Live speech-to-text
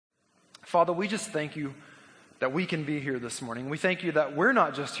Father, we just thank you that we can be here this morning. We thank you that we're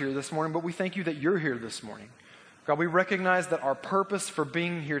not just here this morning, but we thank you that you're here this morning. God, we recognize that our purpose for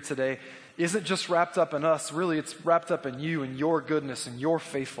being here today isn't just wrapped up in us. Really, it's wrapped up in you and your goodness and your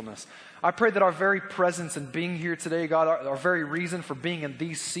faithfulness. I pray that our very presence in being here today, God, our very reason for being in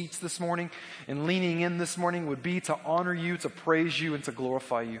these seats this morning and leaning in this morning would be to honor you, to praise you, and to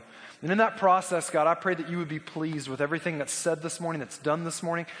glorify you. And in that process, God, I pray that you would be pleased with everything that's said this morning, that's done this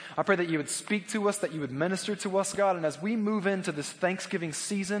morning. I pray that you would speak to us, that you would minister to us, God. And as we move into this Thanksgiving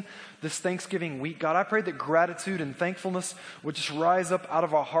season, this Thanksgiving week, God, I pray that gratitude and thankfulness would just rise up out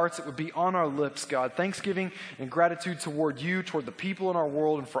of our hearts. It would be on our lips, God. Thanksgiving and gratitude toward you, toward the people in our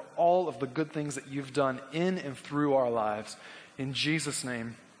world, and for all of the good things that you've done in and through our lives. In Jesus'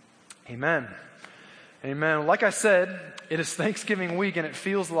 name, amen. Amen. Like I said, it is Thanksgiving week, and it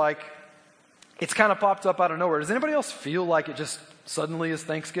feels like it's kind of popped up out of nowhere. Does anybody else feel like it just suddenly is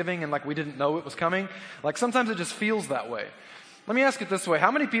Thanksgiving and like we didn't know it was coming? Like sometimes it just feels that way. Let me ask it this way. How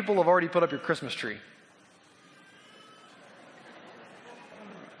many people have already put up your Christmas tree?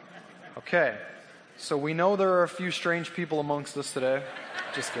 Okay. So we know there are a few strange people amongst us today.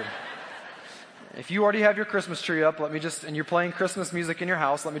 Just kidding. If you already have your Christmas tree up, and you're playing Christmas music in your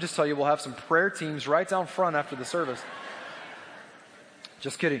house, let me just tell you, we'll have some prayer teams right down front after the service.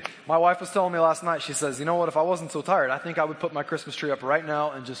 Just kidding. My wife was telling me last night, she says, you know what, if I wasn't so tired, I think I would put my Christmas tree up right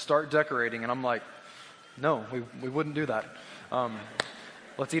now and just start decorating. And I'm like, no, we wouldn't do that.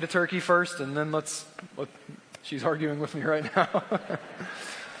 Let's eat a turkey first, and then she's arguing with me right now.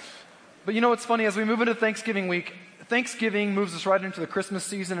 But you know what's funny, as we move into Thanksgiving week, Thanksgiving moves us right into the Christmas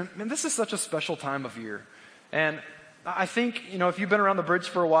season, and this is such a special time of year. And I think, if you've been around the bridge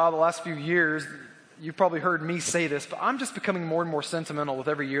for a while, the last few years, you've probably heard me say this, but I'm just becoming more and more sentimental with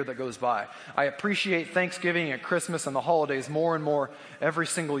every year that goes by. I appreciate Thanksgiving and Christmas and the holidays more and more every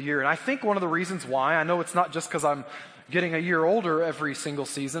single year. And I think one of the reasons why, I know it's not just because I'm getting a year older every single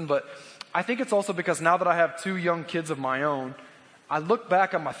season, but I think it's also because now that I have 2 young kids of my own, I look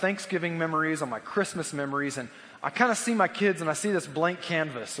back on my Thanksgiving memories, on my Christmas memories, and I kind of see my kids and I see this blank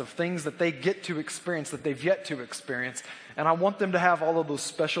canvas of things that they get to experience that they've yet to experience. And I want them to have all of those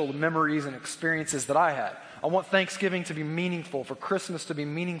special memories and experiences that I had. I want Thanksgiving to be meaningful, for Christmas to be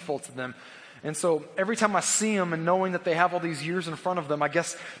meaningful to them. And so every time I see them and knowing that they have all these years in front of them, I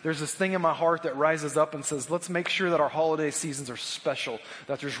guess there's this thing in my heart that rises up and says, let's make sure that our holiday seasons are special,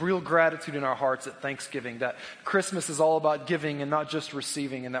 that there's real gratitude in our hearts at Thanksgiving, that Christmas is all about giving and not just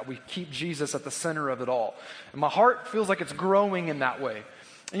receiving, and that we keep Jesus at the center of it all. And my heart feels like it's growing in that way.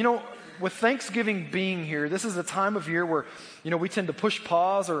 And with Thanksgiving being here, this is a time of year where, we tend to push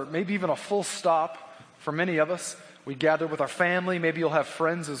pause or maybe even a full stop for many of us. We gather with our family. Maybe you'll have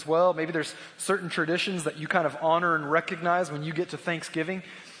friends as well. Maybe there's certain traditions that you kind of honor and recognize when you get to Thanksgiving.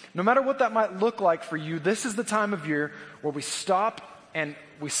 No matter what that might look like for you, this is the time of year where we stop and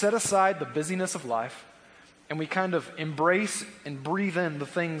we set aside the busyness of life and we kind of embrace and breathe in the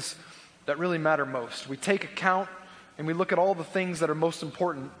things that really matter most. We take account and we look at all the things that are most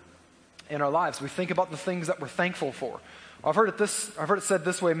important in our lives. We think about the things that we're thankful for. I've heard it said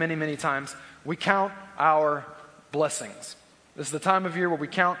this way many, many times. We count our blessings. This is the time of year where we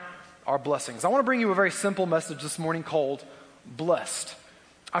count our blessings. I want to bring you a very simple message this morning called blessed.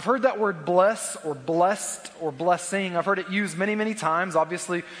 I've heard that word bless or blessed or blessing. I've heard it used many, many times.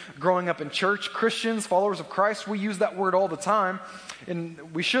 Obviously, growing up in church, Christians, followers of Christ, we use that word all the time.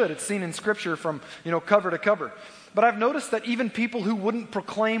 And we should. It's seen in Scripture from, cover to cover. But I've noticed that even people who wouldn't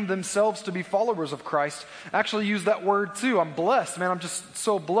proclaim themselves to be followers of Christ actually use that word too. I'm blessed, man. I'm just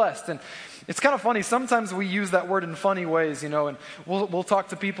so blessed. And it's kind of funny. Sometimes we use that word in funny ways, and we'll talk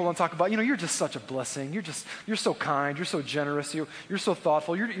to people and talk about, you're just such a blessing. You're so kind. You're so generous. You're so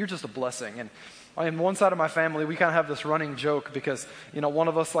thoughtful. You're just a blessing. And on one side of my family, we kind of have this running joke because, one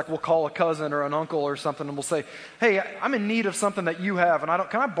of us, we'll call a cousin or an uncle or something and we'll say, hey, I'm in need of something that you have. And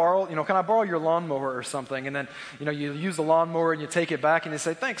can I borrow your lawnmower or something? And then, you use the lawnmower and you take it back and you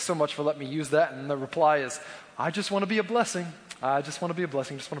say, thanks so much for letting me use that. And the reply is, I just want to be a blessing. I just want to be a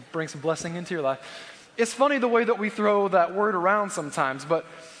blessing. Just want to bring some blessing into your life. It's funny the way that we throw that word around sometimes, but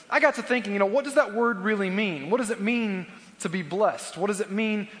I got to thinking, what does that word really mean? What does it mean to be blessed? What does it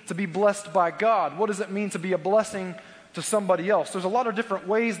mean to be blessed by God? What does it mean to be a blessing to somebody else? There's a lot of different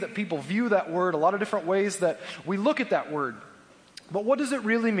ways that people view that word, a lot of different ways that we look at that word. But what does it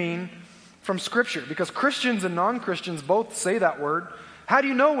really mean from Scripture? Because Christians and non-Christians both say that word. How do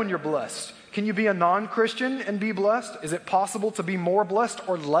you know when you're blessed? Can you be a non-Christian and be blessed? Is it possible to be more blessed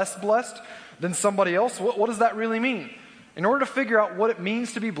or less blessed than somebody else? What does that really mean? In order to figure out what it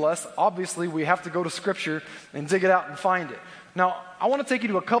means to be blessed, obviously we have to go to Scripture and dig it out and find it. Now, I want to take you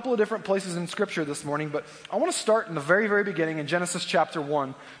to a couple of different places in Scripture this morning, but I want to start in the very, very beginning in Genesis chapter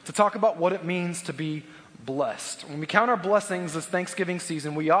 1 to talk about what it means to be blessed. When we count our blessings this Thanksgiving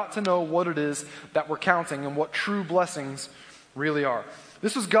season, we ought to know what it is that we're counting and what true blessings really are.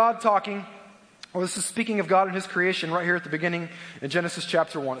 This was God talking, or this is speaking of God and His creation right here at the beginning in Genesis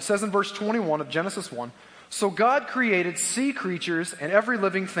chapter 1. It says in verse 21 of Genesis 1, "So God created sea creatures and every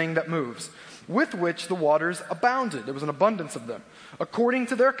living thing that moves, with which the waters abounded." There was an abundance of them, according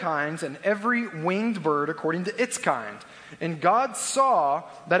to their kinds, and every winged bird according to its kind. And God saw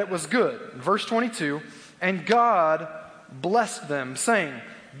that it was good. Verse 22, "And God blessed them, saying,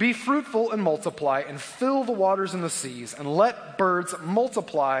 Be fruitful and multiply, and fill the waters in the seas, and let birds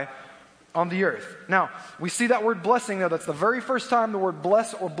multiply on the earth." Now, we see that word blessing there. That's the very first time the word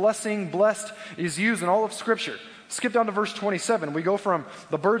bless or blessing, blessed, is used in all of Scripture. Skip down to verse 27. We go from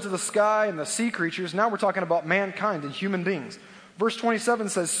the birds of the sky and the sea creatures. Now we're talking about mankind and human beings. Verse 27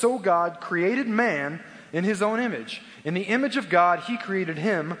 says, "So God created man in His own image. In the image of God He created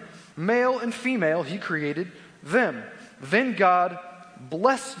him. Male and female He created them. Then God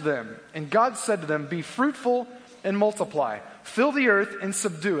blessed them. And God said to them, Be fruitful and multiply. Fill the earth and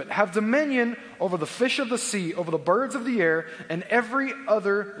subdue it. Have dominion over the fish of the sea, over the birds of the air, and every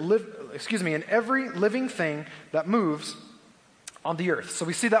living thing that moves on the earth." So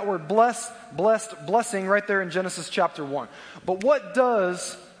we see that word bless, blessed, blessing right there in Genesis chapter 1. But what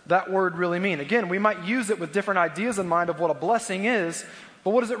does that word really mean? Again, we might use it with different ideas in mind of what a blessing is, but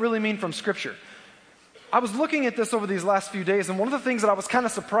what does it really mean from Scripture? I was looking at this over these last few days, and one of the things that I was kind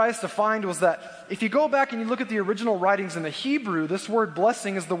of surprised to find was that if you go back and you look at the original writings in the Hebrew, this word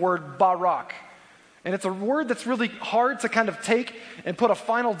blessing is the word barak. And it's a word that's really hard to kind of take and put a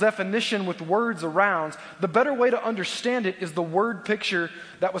final definition with words around. The better way to understand it is the word picture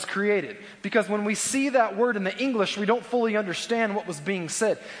that was created. Because when we see that word in the English, we don't fully understand what was being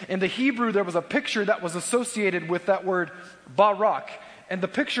said. In the Hebrew, there was a picture that was associated with that word barak. And the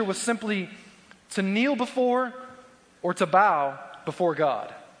picture was simply to kneel before or to bow before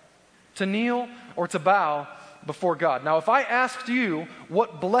God. To kneel or to bow before God. Now, if I asked you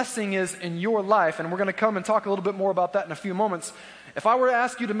what blessing is in your life, and we're going to come and talk a little bit more about that in a few moments, if I were to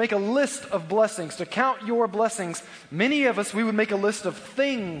ask you to make a list of blessings, to count your blessings, many of us, we would make a list of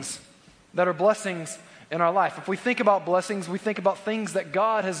things that are blessings in our life. If we think about blessings, we think about things that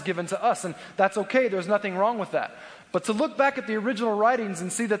God has given to us, and that's okay. There's nothing wrong with that. But to look back at the original writings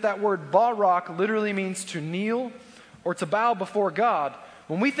and see that that word barak literally means to kneel or to bow before God,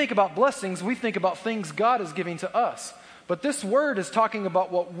 when we think about blessings, we think about things God is giving to us. But this word is talking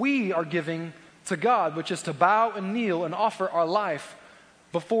about what we are giving to God, which is to bow and kneel and offer our life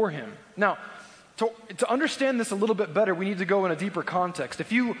before Him. Now, to understand this a little bit better, we need to go in a deeper context.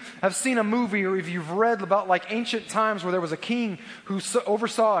 If you have seen a movie or if you've read about like ancient times where there was a king who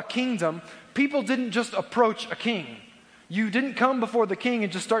oversaw a kingdom, people didn't just approach a king. You didn't come before the king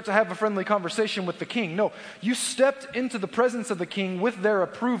and just start to have a friendly conversation with the king. No, you stepped into the presence of the king with their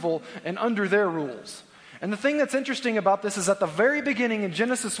approval and under their rules. And the thing that's interesting about this is at the very beginning in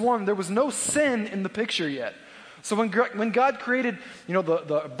Genesis 1, there was no sin in the picture yet. So when God created,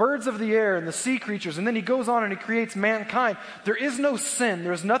 the birds of the air and the sea creatures, and then He goes on and He creates mankind, there is no sin.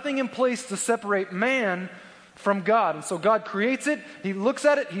 There's nothing in place to separate man from God. And so God creates it, He looks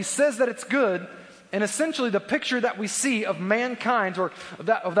at it, He says that it's good, and essentially the picture that we see of mankind or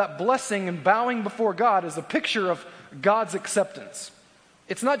of that blessing and bowing before God is a picture of God's acceptance.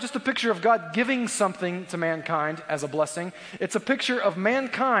 It's not just a picture of God giving something to mankind as a blessing. It's a picture of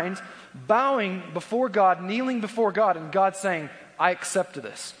mankind bowing before God, kneeling before God, and God saying, I accept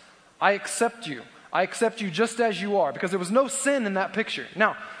this. I accept you. I accept you just as you are, because there was no sin in that picture.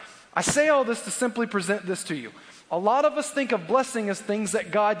 Now, I say all this to simply present this to you. A lot of us think of blessing as things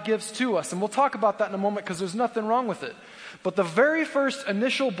that God gives to us, and we'll talk about that in a moment because there's nothing wrong with it. But the very first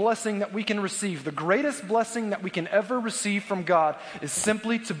initial blessing that we can receive, the greatest blessing that we can ever receive from God, is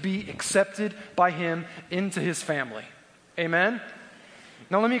simply to be accepted by Him into His family. Amen?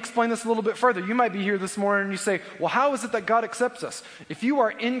 Now let me explain this a little bit further. You might be here this morning and you say, well, how is it that God accepts us? If you are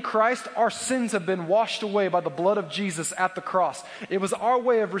in Christ, our sins have been washed away by the blood of Jesus at the cross. It was our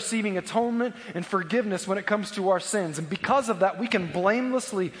way of receiving atonement and forgiveness when it comes to our sins. And because of that, we can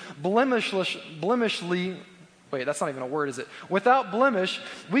blemishly, wait, that's not even a word, is it? Without blemish,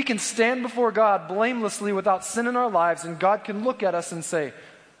 we can stand before God blamelessly without sin in our lives, and God can look at us and say,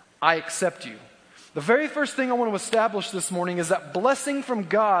 I accept you. The very first thing I want to establish this morning is that blessing from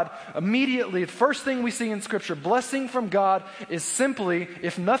God immediately, the first thing we see in Scripture, blessing from God is simply,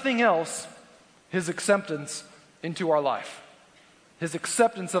 if nothing else, His acceptance into our life. His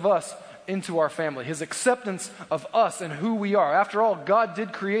acceptance of us into our family, his acceptance of us and who we are. After all, God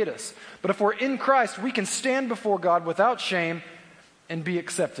did create us. But if we're in Christ, we can stand before God without shame and be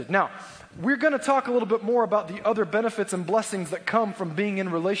accepted. Now, we're going to talk a little bit more about the other benefits and blessings that come from being in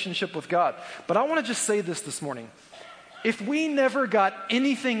relationship with God. But I want to just say this morning. If we never got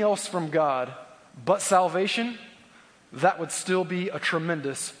anything else from God but salvation, that would still be a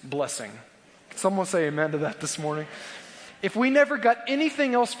tremendous blessing. Can someone say amen to that this morning? If we never got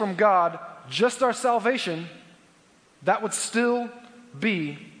anything else from God, just our salvation, that would still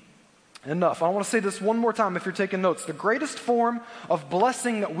be enough. I want to say this one more time if you're taking notes. The greatest form of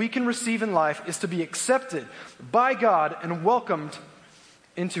blessing that we can receive in life is to be accepted by God and welcomed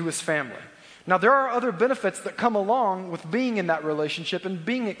into his family. Now, there are other benefits that come along with being in that relationship and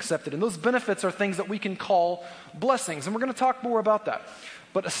being accepted. And those benefits are things that we can call blessings. And we're going to talk more about that.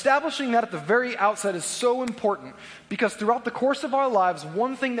 But establishing that at the very outset is so important because throughout the course of our lives,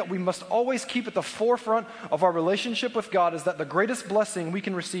 one thing that we must always keep at the forefront of our relationship with God is that the greatest blessing we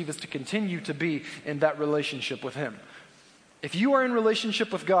can receive is to continue to be in that relationship with him. If you are in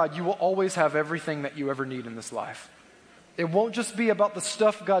relationship with God, you will always have everything that you ever need in this life. It won't just be about the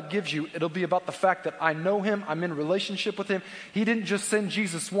stuff God gives you. It'll be about the fact that I know him, I'm in relationship with him. He didn't just send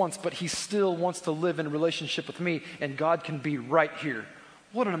Jesus once, but he still wants to live in relationship with me, and God can be right here.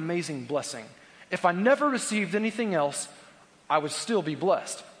 What an amazing blessing. If I never received anything else, I would still be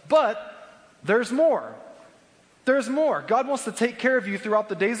blessed. But there's more. There's more. God wants to take care of you throughout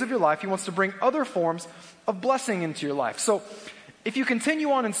the days of your life. He wants to bring other forms of blessing into your life. So if you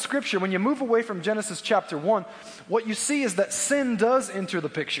continue on in Scripture, when you move away from Genesis chapter 1, what you see is that sin does enter the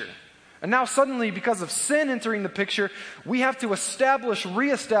picture. And now suddenly, because of sin entering the picture, we have to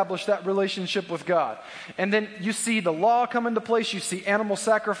reestablish that relationship with God. And then you see the law come into place. You see animal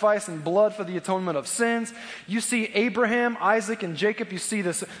sacrifice and blood for the atonement of sins. You see Abraham, Isaac, and Jacob. You see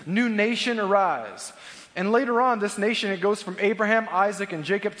this new nation arise. And later on, this nation, it goes from Abraham, Isaac, and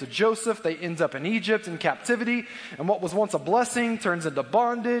Jacob to Joseph. They end up in Egypt in captivity. And what was once a blessing turns into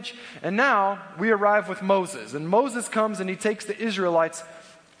bondage. And now we arrive with Moses. And Moses comes and he takes the Israelites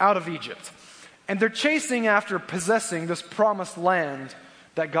out of Egypt. And they're chasing after possessing this promised land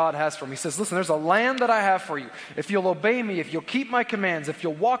that God has for them. He says, listen, there's a land that I have for you. If you'll obey me, if you'll keep my commands, if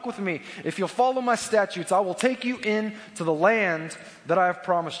you'll walk with me, if you'll follow my statutes, I will take you into the land that I have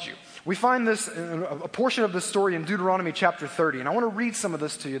promised you. We find this, a portion of this story in Deuteronomy chapter 30. And I want to read some of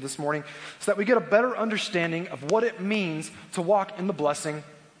this to you this morning so that we get a better understanding of what it means to walk in the blessing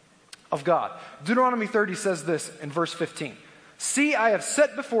of God. Deuteronomy 30 says this in verse 15. See, I have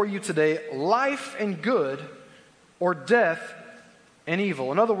set before you today life and good, or death and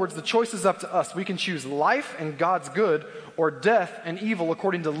evil. In other words, the choice is up to us. We can choose life and God's good, or death and evil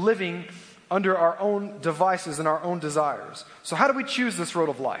according to living under our own devices and our own desires. So how do we choose this road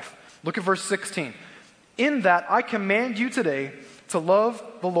of life? Look at verse 16. In that I command you today to love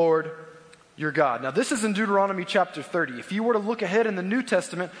the Lord your God. Now this is in Deuteronomy chapter 30. If you were to look ahead in the New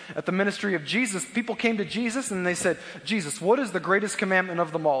Testament at the ministry of Jesus, people came to Jesus and they said, Jesus, what is the greatest commandment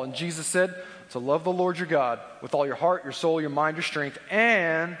of them all? And Jesus said, to love the Lord your God with all your heart, your soul, your mind, your strength,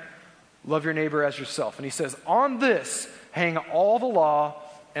 and love your neighbor as yourself. And he says, on this hang all the law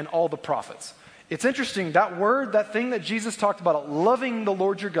and all the prophets. It's interesting, that word, that thing that Jesus talked about, loving the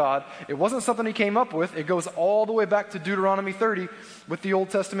Lord your God, it wasn't something he came up with. It goes all the way back to Deuteronomy 30 with the Old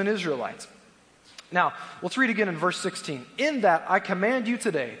Testament Israelites. Now, let's read again in verse 16. In that I command you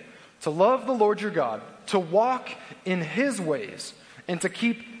today to love the Lord your God, to walk in his ways, and to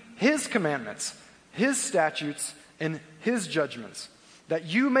keep his commandments, his statutes, and his judgments, that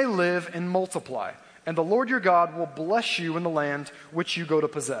you may live and multiply. And the Lord your God will bless you in the land which you go to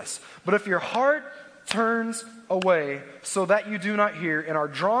possess. But if your heart turns away so that you do not hear and are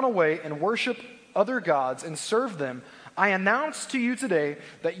drawn away and worship other gods and serve them, I announce to you today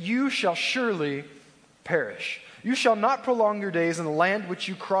that you shall surely perish. You shall not prolong your days in the land which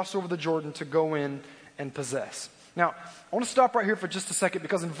you cross over the Jordan to go in and possess. Now, I want to stop right here for just a second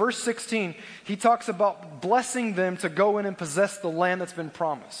because in verse 16, he talks about blessing them to go in and possess the land that's been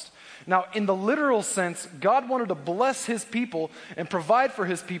promised. Now, in the literal sense, God wanted to bless his people and provide for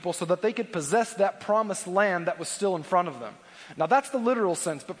his people so that they could possess that promised land that was still in front of them. Now, that's the literal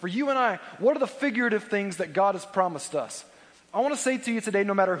sense. But for you and I, what are the figurative things that God has promised us? I want to say to you today,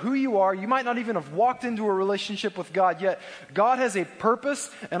 no matter who you are, you might not even have walked into a relationship with God yet. God has a purpose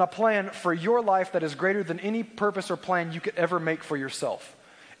and a plan for your life that is greater than any purpose or plan you could ever make for yourself.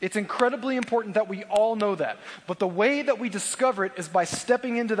 It's incredibly important that we all know that. But the way that we discover it is by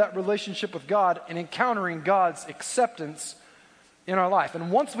stepping into that relationship with God and encountering God's acceptance in our life.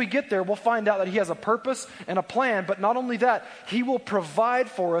 And once we get there, we'll find out that he has a purpose and a plan, but not only that, he will provide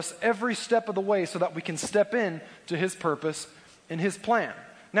for us every step of the way so that we can step in to his purpose and his plan.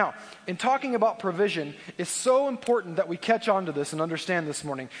 Now, in talking about provision, it's so important that we catch on to this and understand this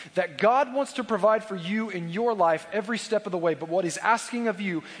morning that God wants to provide for you in your life every step of the way, but what he's asking of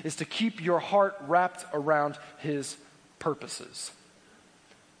you is to keep your heart wrapped around his purposes.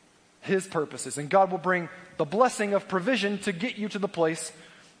 His purposes. And God will bring the blessing of provision to get you to the place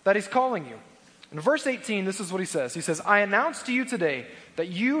that he's calling you. In verse 18, this is what he says. He says, I announce to you today that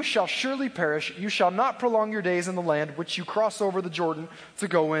you shall surely perish. You shall not prolong your days in the land which you cross over the Jordan to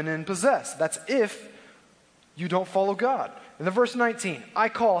go in and possess. That's if you don't follow God. In the verse 19, I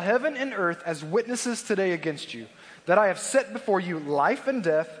call heaven and earth as witnesses today against you, that I have set before you life and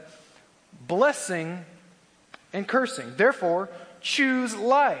death, blessing and cursing. Therefore, choose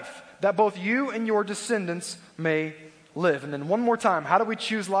life, that both you and your descendants may live. And then one more time, how do we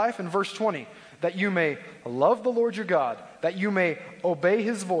choose life? In verse 20, that you may love the Lord your God, that you may obey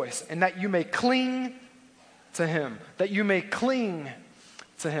his voice, and that you may cling to him. That you may cling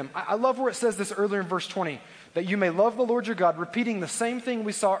to him. I love where it says this earlier in verse 20, that you may love the Lord your God, repeating the same thing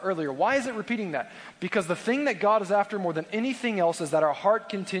we saw earlier. Why is it repeating that? Because the thing that God is after more than anything else is that our heart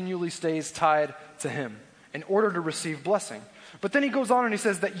continually stays tied to him in order to receive blessing. But then he goes on and he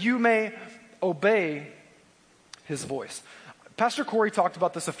says that you may obey his voice. Pastor Corey talked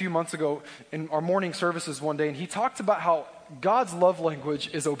about this a few months ago in our morning services one day, and he talked about how God's love language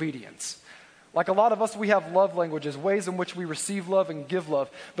is obedience. Like a lot of us, we have love languages, ways in which we receive love and give love.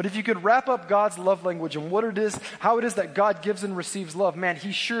 But if you could wrap up God's love language and what it is, how it is that God gives and receives love, man,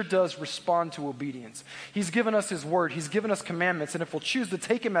 he sure does respond to obedience. He's given us his word. He's given us commandments. And if we'll choose to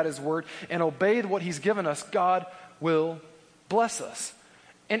take him at his word and obey what he's given us, God will bless us.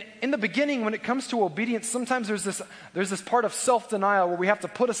 And in the beginning, when it comes to obedience, sometimes there's this part of self-denial where we have to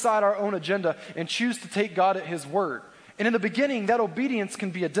put aside our own agenda and choose to take God at his word. And in the beginning, that obedience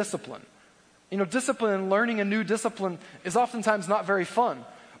can be a discipline. You know, discipline and learning a new discipline is oftentimes not very fun.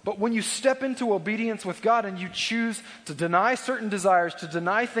 But when you step into obedience with God and you choose to deny certain desires, to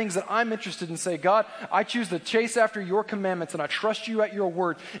deny things that I'm interested in, say, God, I choose to chase after your commandments and I trust you at your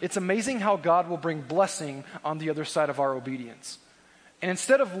word, it's amazing how God will bring blessing on the other side of our obedience. And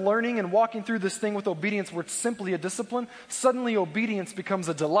instead of learning and walking through this thing with obedience where it's simply a discipline, suddenly obedience becomes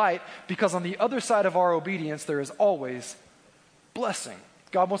a delight because on the other side of our obedience, there is always blessing.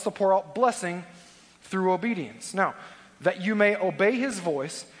 God wants to pour out blessing through obedience. Now, that you may obey his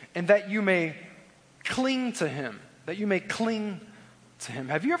voice and that you may cling to him. That you may cling to him.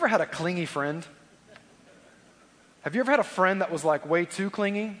 Have you ever had a clingy friend? Have you ever had a friend that was like way too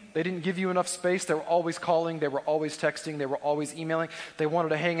clingy? They didn't give you enough space. They were always calling. They were always texting. They were always emailing. They wanted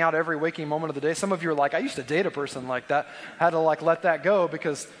to hang out every waking moment of the day. Some of you are like, I used to date a person like that. Had to like let that go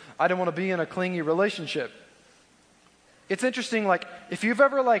because I didn't want to be in a clingy relationship. It's interesting, like, if you've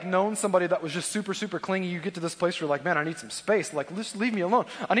ever, like, known somebody that was just super, super clingy, you get to this place where you're like, man, I need some space. Like, just leave me alone.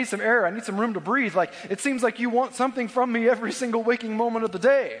 I need some air. I need some room to breathe. Like, it seems like you want something from me every single waking moment of the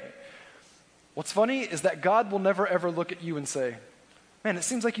day. What's funny is that God will never, ever look at you and say, man, it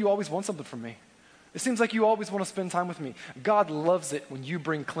seems like you always want something from me. It seems like you always want to spend time with me. God loves it when you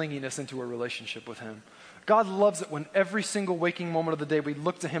bring clinginess into a relationship with him. God loves it when every single waking moment of the day we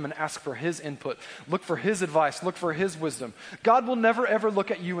look to him and ask for his input, look for his advice, look for his wisdom. God will never ever look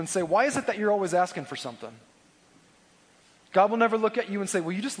at you and say, why is it that you're always asking for something? God will never look at you and say,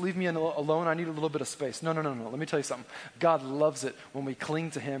 will you just leave me alone? I need a little bit of space. No. Let me tell you something. God loves it when we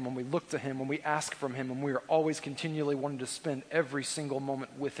cling to him, when we look to him, when we ask from him, and we are always continually wanting to spend every single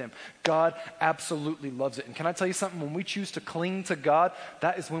moment with him. God absolutely loves it. And can I tell you something? When we choose to cling to God,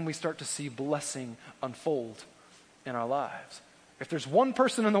 that is when we start to see blessing unfold in our lives. If there's one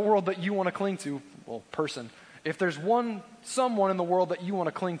person in the world that you want to cling to, if there's someone in the world that you want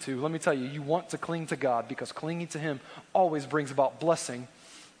to cling to, let me tell you, you want to cling to God because clinging to him always brings about blessing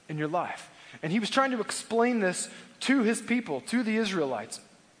in your life. And he was trying to explain this to his people, to the Israelites.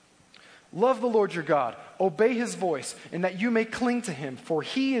 Love the Lord your God, obey his voice, and that you may cling to him, for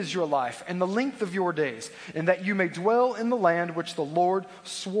he is your life and the length of your days, and that you may dwell in the land which the Lord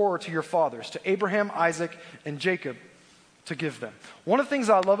swore to your fathers, to Abraham, Isaac, and Jacob, to give them. One of the things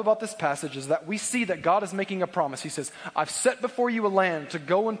I love about this passage is that we see that God is making a promise. He says, I've set before you a land to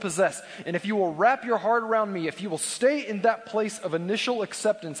go and possess. And if you will wrap your heart around me, if you will stay in that place of initial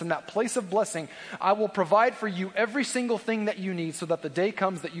acceptance, in that place of blessing, I will provide for you every single thing that you need so that the day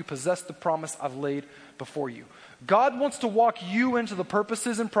comes that you possess the promise I've laid before you. God wants to walk you into the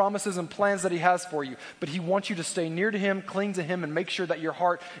purposes and promises and plans that he has for you, but he wants you to stay near to him, cling to him, and make sure that your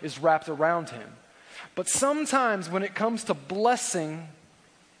heart is wrapped around him. But sometimes when it comes to blessing,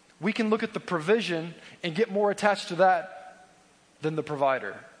 we can look at the provision and get more attached to that than the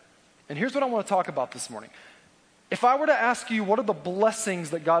provider. And here's what I want to talk about this morning. If I were to ask you, what are the blessings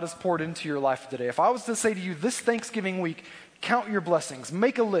that God has poured into your life today? If I was to say to you, this Thanksgiving week, count your blessings,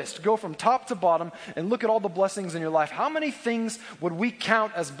 make a list, go from top to bottom and look at all the blessings in your life. How many things would we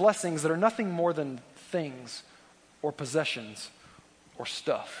count as blessings that are nothing more than things or possessions or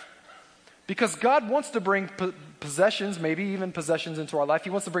stuff? Because God wants to bring possessions, maybe even possessions into our life. He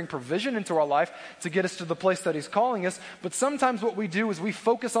wants to bring provision into our life to get us to the place that He's calling us. But sometimes what we do is we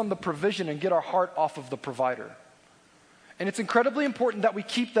focus on the provision and get our heart off of the provider. And it's incredibly important that we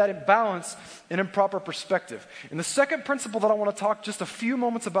keep that in balance and in proper perspective. And the second principle that I want to talk just a few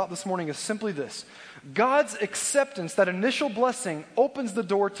moments about this morning is simply this. God's acceptance, that initial blessing, opens the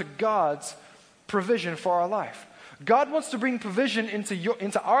door to God's provision for our life. God wants to bring provision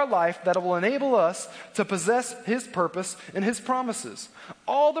into our life that will enable us to possess His purpose and His promises.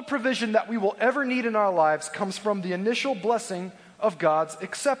 All the provision that we will ever need in our lives comes from the initial blessing of God's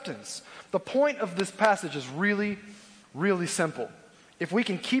acceptance. The point of this passage is really simple. If we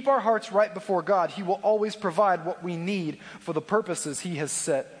can keep our hearts right before God, He will always provide what we need for the purposes He has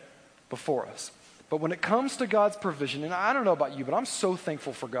set before us. But when it comes to God's provision, and I don't know about you, but I'm so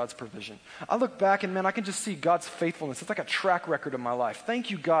thankful for God's provision. I look back and man, I can just see God's faithfulness. It's like a track record of my life. Thank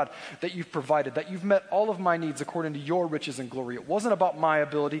you, God, that you've provided, that you've met all of my needs according to your riches and glory. It wasn't about my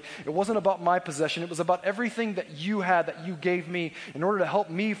ability. It wasn't about my possession. It was about everything that you had, that you gave me in order to help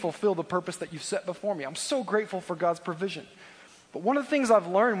me fulfill the purpose that you've set before me. I'm so grateful for God's provision. But one of the things I've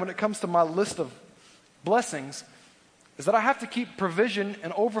learned when it comes to my list of blessings is that I have to keep provision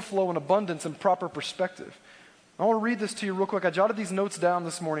and overflow and abundance in proper perspective. I want to read this to you real quick. I jotted these notes down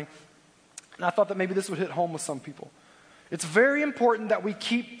this morning, and I thought that maybe this would hit home with some people. It's very important that we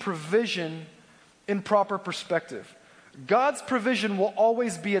keep provision in proper perspective. God's provision will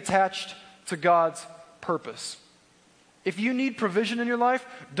always be attached to God's purpose. If you need provision in your life,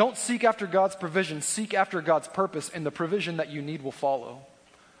 don't seek after God's provision. Seek after God's purpose, and the provision that you need will follow.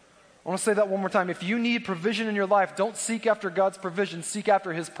 I want to say that one more time. If you need provision in your life, don't seek after God's provision. Seek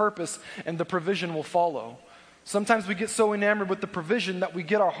after His purpose, and the provision will follow. Sometimes we get so enamored with the provision that we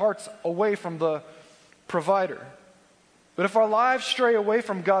get our hearts away from the provider. But if our lives stray away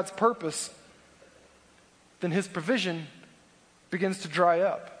from God's purpose, then His provision begins to dry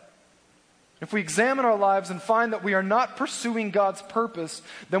up. If we examine our lives and find that we are not pursuing God's purpose,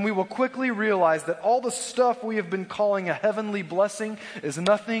 then we will quickly realize that all the stuff we have been calling a heavenly blessing is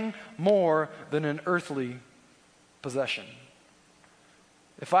nothing more than an earthly possession.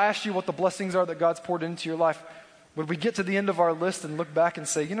 If I asked you what the blessings are that God's poured into your life, would we get to the end of our list and look back and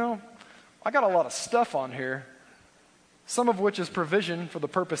say, you know, I got a lot of stuff on here, some of which is provision for the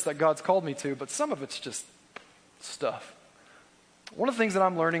purpose that God's called me to, but some of it's just stuff. One of the things that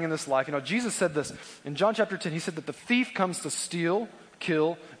I'm learning in this life, Jesus said this in John chapter 10. He said that the thief comes to steal,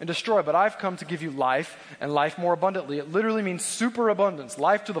 kill, and destroy, but I've come to give you life and life more abundantly. It literally means superabundance,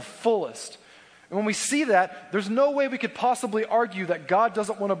 life to the fullest. And when we see that, there's no way we could possibly argue that God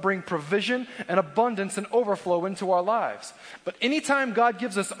doesn't want to bring provision and abundance and overflow into our lives. But anytime God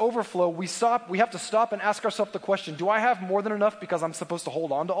gives us overflow, we have to stop and ask ourselves the question, do I have more than enough because I'm supposed to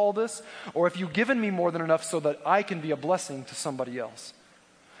hold on to all this? Or have you given me more than enough so that I can be a blessing to somebody else?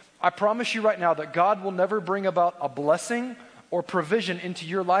 I promise you right now that God will never bring about a blessing or provision into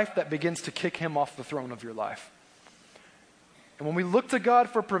your life that begins to kick Him off the throne of your life. And when we look to God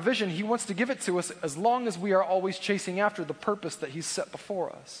for provision, He wants to give it to us as long as we are always chasing after the purpose that He's set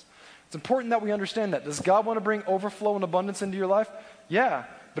before us. It's important that we understand that. Does God want to bring overflow and abundance into your life? Yeah,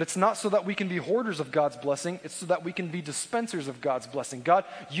 but it's not so that we can be hoarders of God's blessing. It's so that we can be dispensers of God's blessing. God,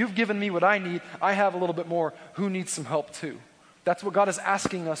 you've given me what I need. I have a little bit more. Who needs some help too? That's what God is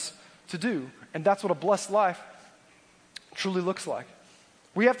asking us to do. And that's what a blessed life truly looks like.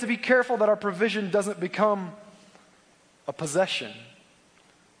 We have to be careful that our provision doesn't become a possession.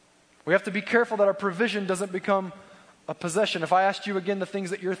 We have to be careful that our provision doesn't become a possession. If I asked you again the things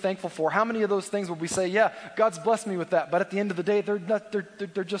that you're thankful for, how many of those things would we say, yeah, God's blessed me with that, but at the end of the day,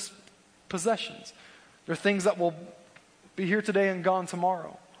 they're just possessions. They're things that will be here today and gone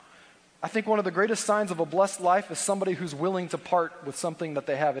tomorrow. I think one of the greatest signs of a blessed life is somebody who's willing to part with something that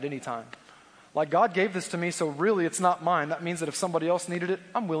they have at any time. Like, God gave this to me, so really it's not mine. That means that if somebody else needed it,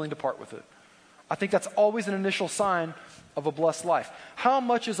 I'm willing to part with it. I think that's always an initial sign of a blessed life. How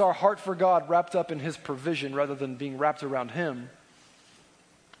much is our heart for God wrapped up in His provision rather than being wrapped around Him,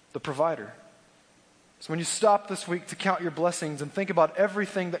 the provider? So when you stop this week to count your blessings and think about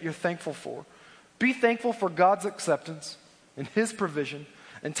everything that you're thankful for, be thankful for God's acceptance and His provision,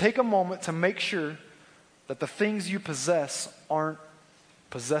 and take a moment to make sure that the things you possess aren't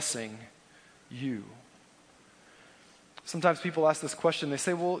possessing you. Sometimes people ask this question. They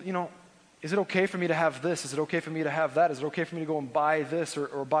say, well, is it okay for me to have this? Is it okay for me to have that? Is it okay for me to go and buy this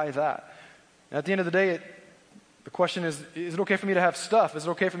or buy that? And at the end of the day, the question is it okay for me to have stuff? Is it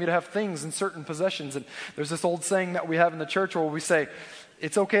okay for me to have things and certain possessions? And there's this old saying that we have in the church where we say,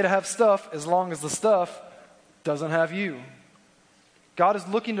 it's okay to have stuff as long as the stuff doesn't have you. God is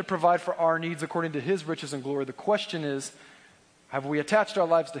looking to provide for our needs according to his riches and glory. The question is, have we attached our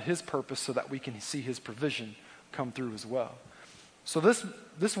lives to his purpose so that we can see his provision come through as well? So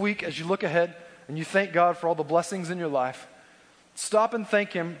this week, as you look ahead and you thank God for all the blessings in your life, stop and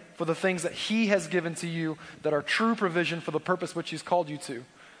thank him for the things that he has given to you that are true provision for the purpose which he's called you to.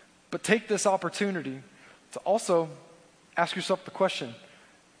 But take this opportunity to also ask yourself the question,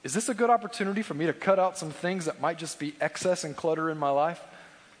 is this a good opportunity for me to cut out some things that might just be excess and clutter in my life?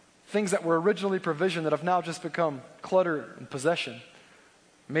 Things that were originally provision that have now just become clutter and possession.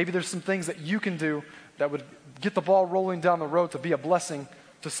 Maybe there's some things that you can do that would get the ball rolling down the road to be a blessing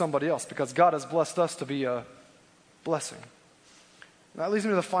to somebody else, because God has blessed us to be a blessing. And that leads me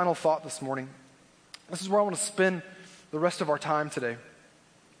to the final thought this morning. This is where I want to spend the rest of our time today.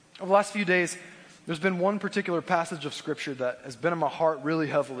 Over the last few days, there's been one particular passage of Scripture that has been in my heart really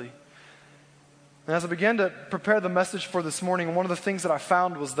heavily. And as I began to prepare the message for this morning, one of the things that I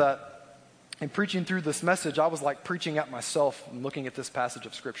found was that in preaching through this message, I was like preaching at myself and looking at this passage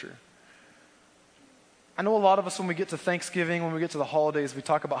of Scripture. I know a lot of us, when we get to Thanksgiving, when we get to the holidays, we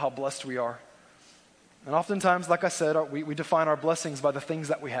talk about how blessed we are. And oftentimes, like I said, we define our blessings by the things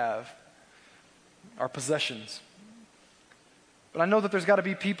that we have, our possessions. But I know that there's got to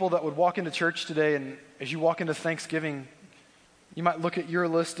be people that would walk into church today, and as you walk into Thanksgiving, you might look at your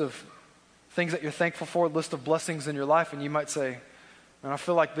list of things that you're thankful for, list of blessings in your life, and you might say, man, I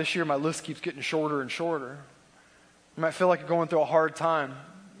feel like this year my list keeps getting shorter and shorter. You might feel like you're going through a hard time.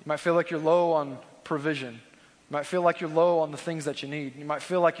 You might feel like you're low on provision. You might feel like you're low on the things that you need. You might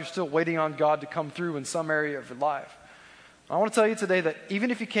feel like you're still waiting on God to come through in some area of your life. I want to tell you today that even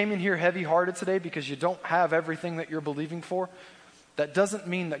if you came in here heavy-hearted today because you don't have everything that you're believing for, that doesn't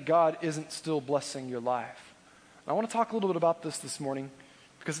mean that God isn't still blessing your life. And I want to talk a little bit about this morning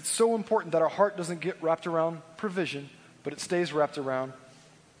because it's so important that our heart doesn't get wrapped around provision, but it stays wrapped around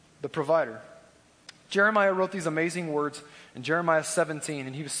the provider. Jeremiah wrote these amazing words in Jeremiah 17,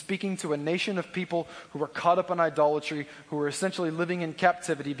 and he was speaking to a nation of people who were caught up in idolatry, who were essentially living in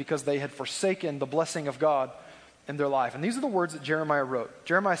captivity because they had forsaken the blessing of God in their life. And these are the words that Jeremiah wrote.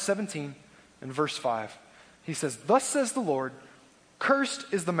 Jeremiah 17 and verse 5. He says, "Thus says the Lord, cursed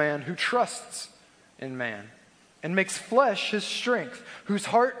is the man who trusts in man and makes flesh his strength, whose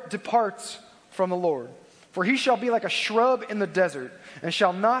heart departs from the Lord. For he shall be like a shrub in the desert and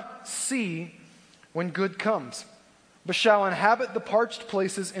shall not see when good comes, but shall inhabit the parched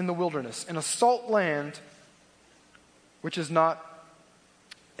places in the wilderness, in a salt land which is not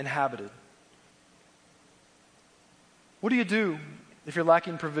inhabited." What do you do if you're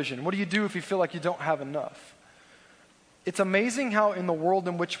lacking provision? What do you do if you feel like you don't have enough? It's amazing how in the world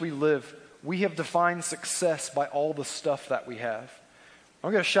in which we live, we have defined success by all the stuff that we have.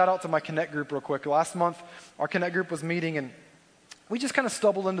 I'm going to shout out to my Connect group real quick. Last month, our Connect group was meeting, and we just kind of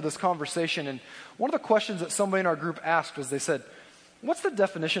stumbled into this conversation. And one of the questions that somebody in our group asked was, they said, what's the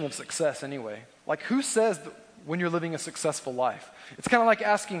definition of success anyway? Like, who says when you're living a successful life? It's kind of like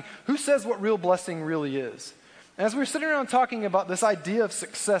asking, who says what real blessing really is? And as we were sitting around talking about this idea of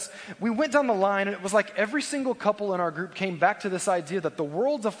success, we went down the line, and it was like every single couple in our group came back to this idea that the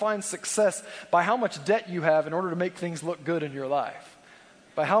world defines success by how much debt you have in order to make things look good in your life,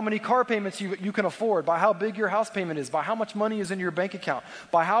 by how many car payments you can afford, by how big your house payment is, by how much money is in your bank account,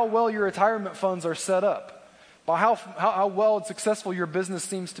 by how well your retirement funds are set up, by how well and successful your business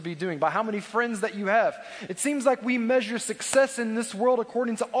seems to be doing, by how many friends that you have. It seems like we measure success in this world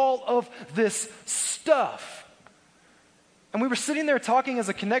according to all of this stuff. And we were sitting there talking as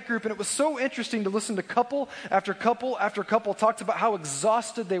a Connect group, and it was so interesting to listen to couple after couple after couple talked about how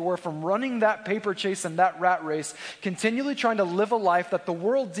exhausted they were from running that paper chase and that rat race, continually trying to live a life that the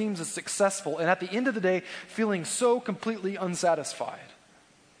world deems as successful, and at the end of the day, feeling so completely unsatisfied.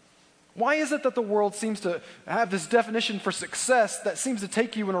 Why is it that the world seems to have this definition for success that seems to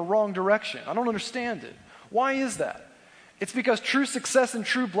take you in a wrong direction? I don't understand it. Why is that? It's because true success and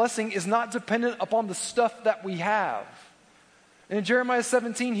true blessing is not dependent upon the stuff that we have. And in Jeremiah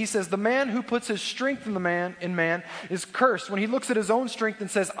 17, he says, the man who puts his strength in man is cursed when he looks at his own strength and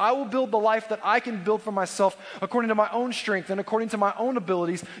says, I will build the life that I can build for myself according to my own strength and according to my own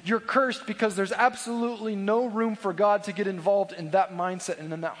abilities. You're cursed because there's absolutely no room for God to get involved in that mindset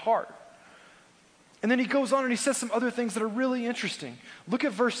and in that heart. And then he goes on and he says some other things that are really interesting. Look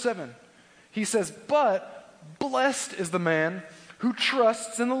at verse 7. He says, but blessed is the man who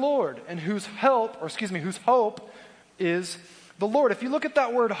trusts in the Lord and whose hope is the Lord. If you look at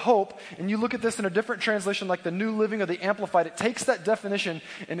that word hope and you look at this in a different translation like the New Living or the Amplified, it takes that definition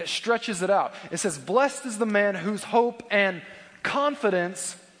and it stretches it out. It says, blessed is the man whose hope and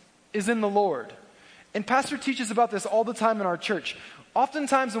confidence is in the Lord. And Pastor teaches about this all the time in our church.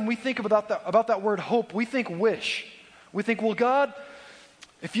 Oftentimes when we think about that word hope, we think wish. We think, well, God,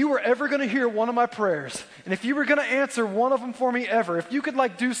 if you were ever going to hear one of my prayers, and if you were going to answer one of them for me ever, if you could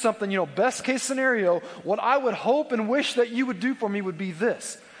do something, best case scenario, what I would hope and wish that you would do for me would be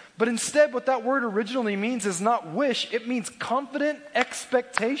this. But instead, what that word originally means is not wish, it means confident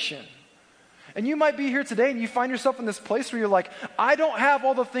expectation. And you might be here today and you find yourself in this place where you're like, I don't have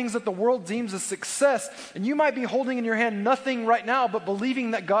all the things that the world deems as success. And you might be holding in your hand nothing right now, but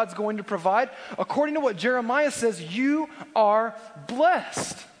believing that God's going to provide. According to what Jeremiah says, you are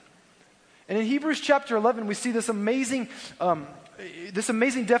blessed. And in Hebrews chapter 11, we see this amazing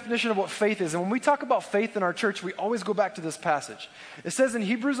definition of what faith is. And when we talk about faith in our church, we always go back to this passage. It says in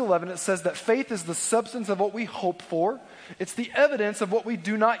Hebrews 11, it says that faith is the substance of what we hope for. It's the evidence of what we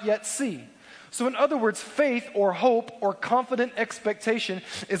do not yet see. So in other words, faith or hope or confident expectation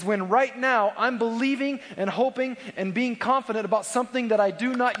is when right now I'm believing and hoping and being confident about something that I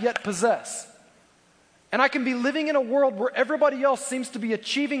do not yet possess. And I can be living in a world where everybody else seems to be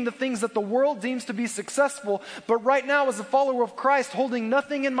achieving the things that the world deems to be successful, but right now as a follower of Christ, holding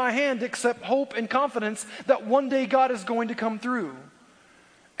nothing in my hand except hope and confidence that one day God is going to come through.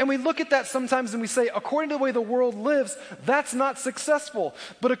 And we look at that sometimes and we say, according to the way the world lives, that's not successful.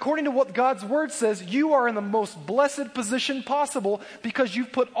 But according to what God's word says, you are in the most blessed position possible because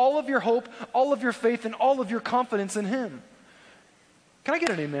you've put all of your hope, all of your faith, and all of your confidence in Him. Can I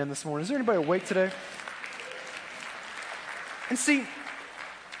get an amen this morning? Is there anybody awake today? And see,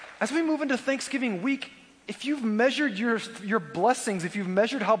 as we move into Thanksgiving week, if you've measured your blessings, if you've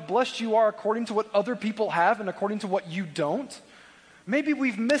measured how blessed you are according to what other people have and according to what you don't, maybe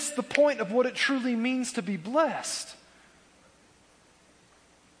we've missed the point of what it truly means to be blessed.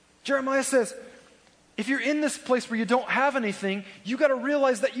 Jeremiah says, if you're in this place where you don't have anything, you got to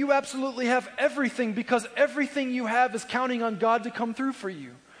realize that you absolutely have everything because everything you have is counting on God to come through for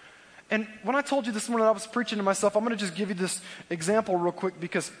you. And when I told you this morning I was preaching to myself, I'm going to just give you this example real quick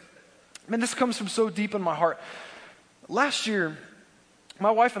because, man, this comes from so deep in my heart. Last year,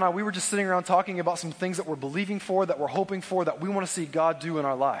 my wife and I, we were just sitting around talking about some things that we're believing for, that we're hoping for, that we want to see God do in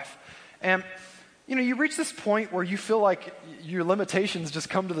our life. And, you reach this point where you feel like your limitations just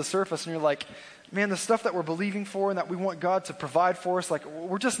come to the surface and you're like, man, the stuff that we're believing for and that we want God to provide for us, like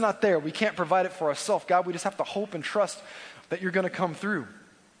we're just not there. We can't provide it for ourselves. God, we just have to hope and trust that you're going to come through.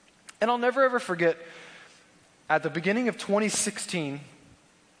 And I'll never ever forget, at the beginning of 2016,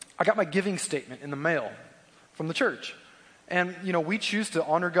 I got my giving statement in the mail from the church. And, we choose to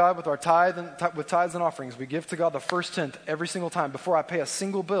honor God with our with tithes and offerings. We give to God the first tenth every single time. Before I pay a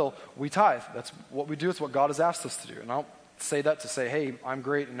single bill, we tithe. That's what we do. It's what God has asked us to do. And I don't say that to say, hey, I'm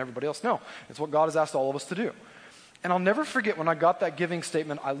great and everybody else. No, it's what God has asked all of us to do. And I'll never forget when I got that giving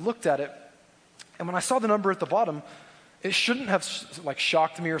statement, I looked at it, and when I saw the number at the bottom, it shouldn't have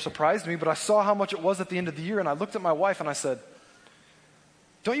shocked me or surprised me, but I saw how much it was at the end of the year, and I looked at my wife and I said,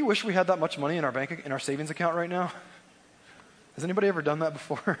 don't you wish we had that much money in our savings account right now? Has anybody ever done that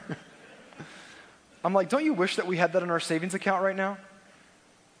before? I'm like, don't you wish that we had that in our savings account right now?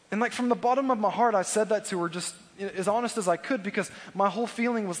 And from the bottom of my heart, I said that to her just as honest as I could because my whole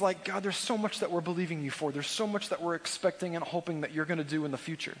feeling was like, God, there's so much that we're believing you for. There's so much that we're expecting and hoping that you're going to do in the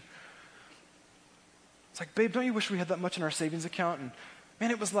future. It's like, babe, don't you wish we had that much in our savings account? And man,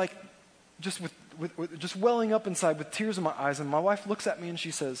 it was like just just welling up inside with tears in my eyes. And my wife looks at me and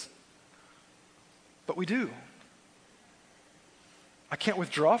she says, but we do. I can't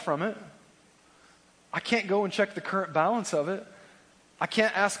withdraw from it. I can't go and check the current balance of it. I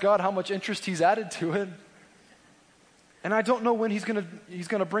can't ask God how much interest He's added to it. And I don't know when He's going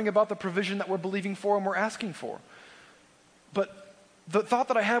to bring about the provision that we're believing for and we're asking for. But the thought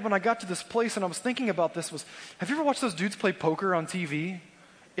that I had when I got to this place and I was thinking about this was, have you ever watched those dudes play poker on TV?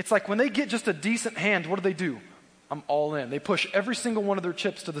 It's like when they get just a decent hand, what do? I'm all in. They push every single one of their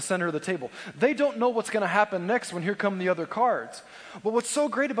chips to the center of the table. They don't know what's going to happen next when here come the other cards. But what's so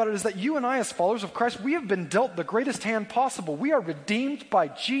great about it is that you and I as followers of Christ, we have been dealt the greatest hand possible. We are redeemed by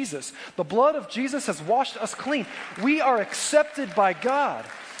Jesus. The blood of Jesus has washed us clean. We are accepted by God.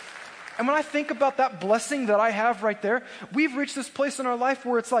 And when I think about that blessing that I have right there, we've reached this place in our life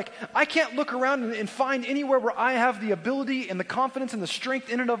where it's like, I can't look around and find anywhere where I have the ability and the confidence and the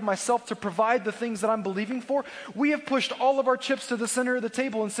strength in and of myself to provide the things that I'm believing for. We have pushed all of our chips to the center of the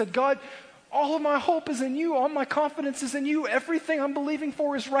table and said, God, all of my hope is in you. All my confidence is in you. Everything I'm believing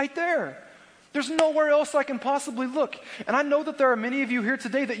for is right there. There's nowhere else I can possibly look. And I know that there are many of you here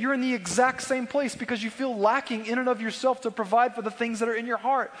today that you're in the exact same place because you feel lacking in and of yourself to provide for the things that are in your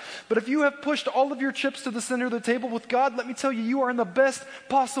heart. But if you have pushed all of your chips to the center of the table with God, let me tell you, you are in the best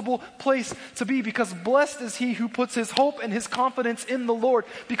possible place to be, because blessed is he who puts his hope and his confidence in the Lord,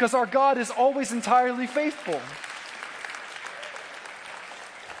 because our God is always entirely faithful.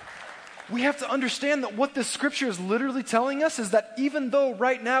 We have to understand that what this scripture is literally telling us is that even though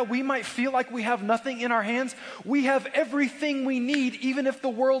right now we might feel like we have nothing in our hands, we have everything we need, even if the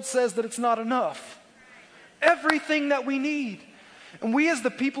world says that it's not enough. Everything that we need. And we as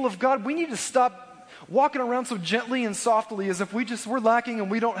the people of God, we need to stop walking around so gently and softly as if we're lacking and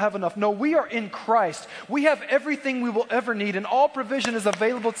we don't have enough. No, we are in Christ. We have everything we will ever need, and all provision is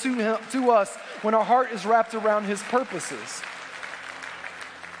available to us when our heart is wrapped around his purposes.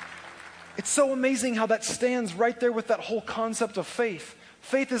 It's so amazing how that stands right there with that whole concept of faith.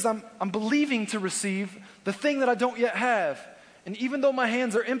 Faith is I'm believing to receive the thing that I don't yet have. And even though my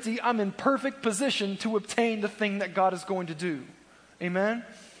hands are empty, I'm in perfect position to obtain the thing that God is going to do. Amen?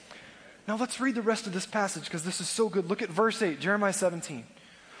 Now let's read the rest of this passage because this is so good. Look at verse 8, Jeremiah 17.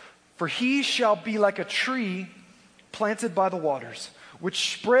 For he shall be like a tree planted by the waters,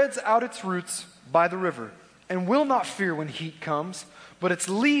 which spreads out its roots by the river, and will not fear when heat comes, but its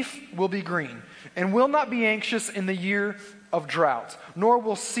leaf will be green, and will not be anxious in the year of drought, nor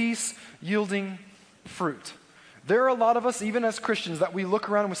will cease yielding fruit. There are a lot of us, even as Christians, that we look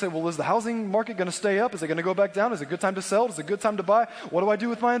around and we say, well, is the housing market going to stay up? Is it going to go back down? Is it a good time to sell? Is it a good time to buy? What do I do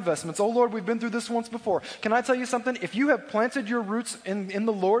with my investments? Oh, Lord, we've been through this once before. Can I tell you something? If you have planted your roots in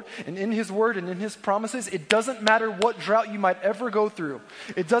the Lord and in his word and in his promises, it doesn't matter what drought you might ever go through.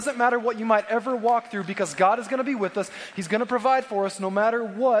 It doesn't matter what you might ever walk through, because God is going to be with us. He's going to provide for us no matter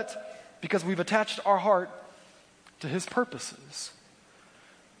what, because we've attached our heart to his purposes.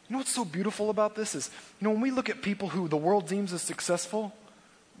 You know what's so beautiful about this is, when we look at people who the world deems as successful,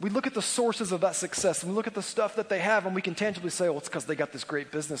 we look at the sources of that success, and we look at the stuff that they have, and we can tangibly say, it's because they got this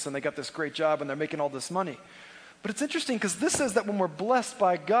great business, and they got this great job, and they're making all this money. But it's interesting because this says that when we're blessed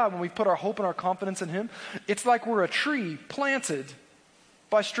by God, when we put our hope and our confidence in him, it's like we're a tree planted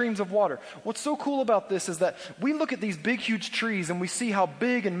by streams of water. What's so cool about this is that we look at these big, huge trees, and we see how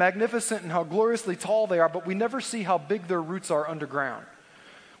big and magnificent and how gloriously tall they are, but we never see how big their roots are underground.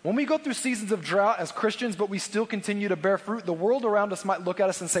 When we go through seasons of drought as Christians, but we still continue to bear fruit, the world around us might look at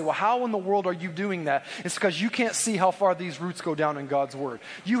us and say, well, how in the world are you doing that? It's because you can't see how far these roots go down in God's word.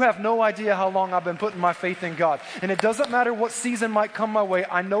 You have no idea how long I've been putting my faith in God. And it doesn't matter what season might come my way.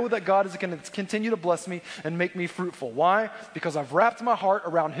 I know that God is going to continue to bless me and make me fruitful. Why? Because I've wrapped my heart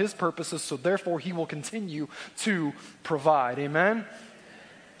around his purposes, so therefore he will continue to provide. Amen?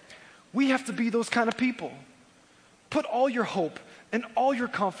 We have to be those kind of people. Put all your hope and all your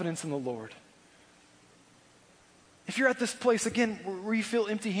confidence in the Lord. If you're at this place, again, where you feel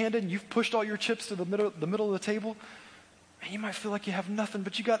empty-handed and you've pushed all your chips to the middle of the table, and you might feel like you have nothing,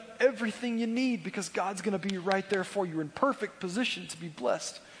 but you got everything you need because God's going to be right there for you in perfect position to be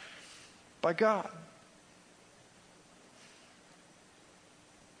blessed by God.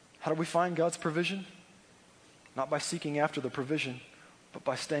 How do we find God's provision? Not by seeking after the provision, but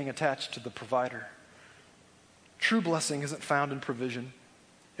by staying attached to the provider. True blessing isn't found in provision.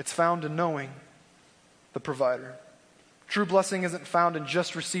 It's found in knowing the provider. True blessing isn't found in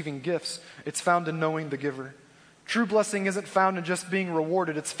just receiving gifts. It's found in knowing the giver. True blessing isn't found in just being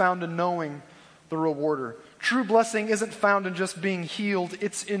rewarded. It's found in knowing the rewarder. True blessing isn't found in just being healed.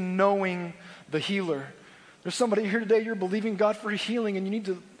 It's in knowing the healer. There's somebody here today, you're believing God for healing, and you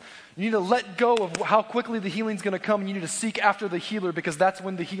need to let go of how quickly the healing's going to come, and you need to seek after the healer, because that's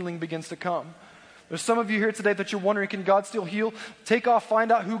when the healing begins to come. There's some of you here today that you're wondering, can God still heal? Take off,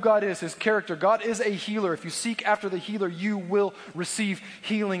 find out who God is, his character. God is a healer. If you seek after the healer, you will receive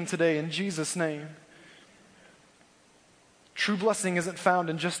healing today in Jesus' name. True blessing isn't found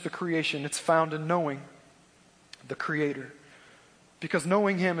in just the creation. It's found in knowing the Creator. Because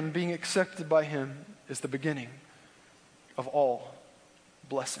knowing him and being accepted by him is the beginning of all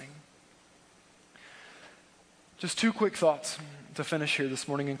blessing. Just two quick thoughts to finish here this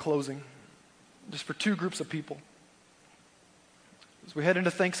morning in closing. Just for two groups of people. As we head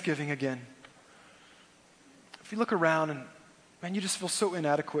into Thanksgiving again, if you look around and, man, you just feel so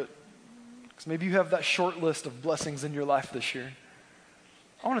inadequate, because maybe you have that short list of blessings in your life this year.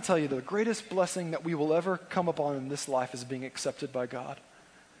 I want to tell you the greatest blessing that we will ever come upon in this life is being accepted by God.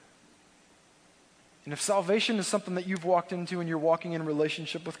 And if salvation is something that you've walked into and you're walking in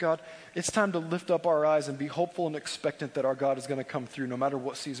relationship with God, it's time to lift up our eyes and be hopeful and expectant that our God is going to come through no matter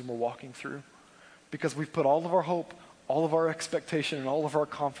what season we're walking through. Because we've put all of our hope, all of our expectation, and all of our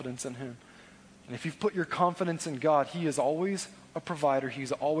confidence in Him. And if you've put your confidence in God, He is always a provider,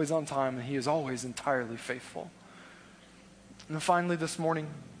 He's always on time, and He is always entirely faithful. And then finally this morning,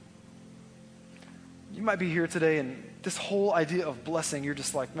 you might be here today and this whole idea of blessing, you're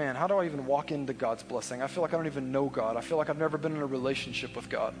just like, man, how do I even walk into God's blessing? I feel like I don't even know God. I feel like I've never been in a relationship with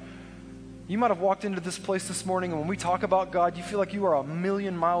God. You might have walked into this place this morning, and when we talk about God, you feel like you are a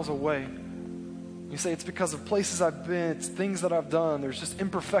million miles away. You say, it's because of places I've been, it's things that I've done, there's just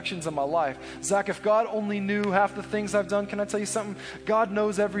imperfections in my life. Zach, if God only knew half the things I've done, can I tell you something? God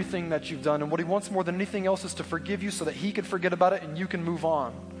knows everything that you've done, and what He wants more than anything else is to forgive you so that He can forget about it and you can move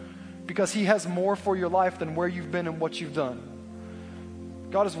on. Because He has more for your life than where you've been and what you've done.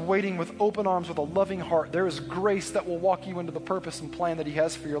 God is waiting with open arms, with a loving heart. There is grace that will walk you into the purpose and plan that He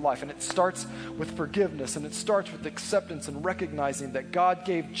has for your life. And it starts with forgiveness, and it starts with acceptance and recognizing that God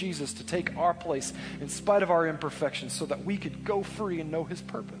gave Jesus to take our place in spite of our imperfections so that we could go free and know His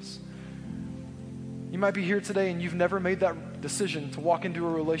purpose. You might be here today and you've never made that decision to walk into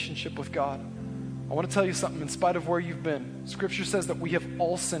a relationship with God. I want to tell you something, in spite of where you've been, Scripture says that we have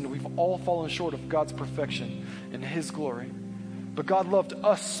all sinned. We've all fallen short of God's perfection and His glory. But God loved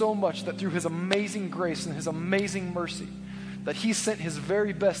us so much that through His amazing grace and His amazing mercy, that He sent His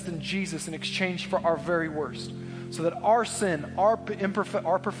very best in Jesus in exchange for our very worst. So that our sin, our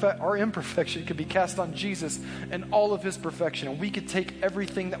imperfection could be cast on Jesus and all of His perfection. And we could take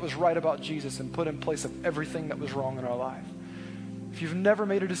everything that was right about Jesus and put in place of everything that was wrong in our life. If you've never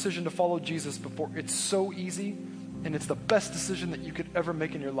made a decision to follow Jesus before, it's so easy, and it's the best decision that you could ever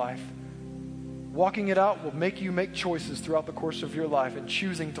make in your life. Walking it out will make you make choices throughout the course of your life and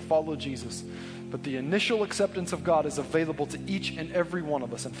choosing to follow Jesus. But the initial acceptance of God is available to each and every one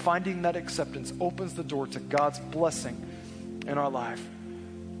of us, and finding that acceptance opens the door to God's blessing in our life.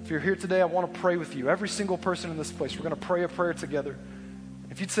 If you're here today, I want to pray with you. Every single person in this place, we're going to pray a prayer together.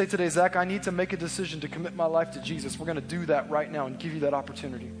 If you'd say today, Zach, I need to make a decision to commit my life to Jesus, we're going to do that right now and give you that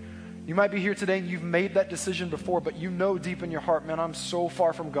opportunity. You might be here today and you've made that decision before, but you know deep in your heart, man, I'm so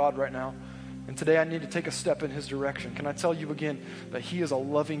far from God right now. And today I need to take a step in His direction. Can I tell you again that He is a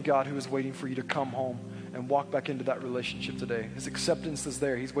loving God who is waiting for you to come home and walk back into that relationship today. His acceptance is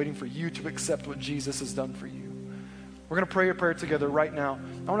there. He's waiting for you to accept what Jesus has done for you. We're going to pray a prayer together right now.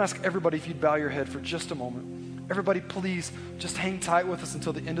 I want to ask everybody if you'd bow your head for just a moment. Everybody, please just hang tight with us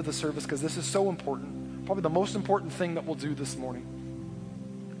until the end of the service, because this is so important. Probably the most important thing that we'll do this morning.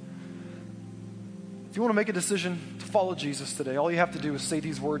 If you want to make a decision to follow Jesus today, all you have to do is say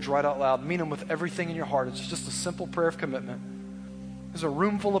these words right out loud. Mean them with everything in your heart. It's just a simple prayer of commitment. There's a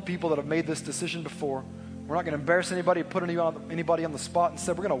room full of people that have made this decision before. We're not going to embarrass anybody, put anybody on the spot.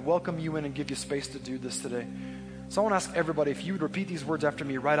 Instead, we're going to welcome you in and give you space to do this today. So I want to ask everybody if you would repeat these words after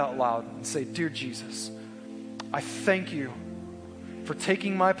me right out loud and say, Dear Jesus, I thank you for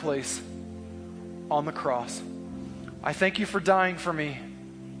taking my place on the cross. I thank you for dying for me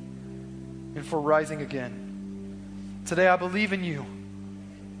and for rising again. Today I believe in you.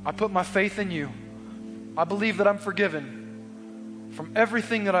 I put my faith in you. I believe that I'm forgiven from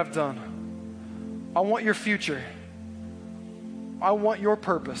everything that I've done. I want your future. I want your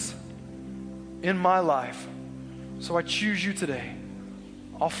purpose in my life. So I choose you today.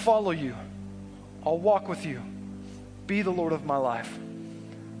 I'll follow you. I'll walk with you. Be the Lord of my life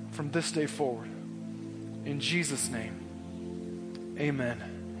from this day forward. In Jesus' name,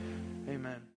 amen. Amen.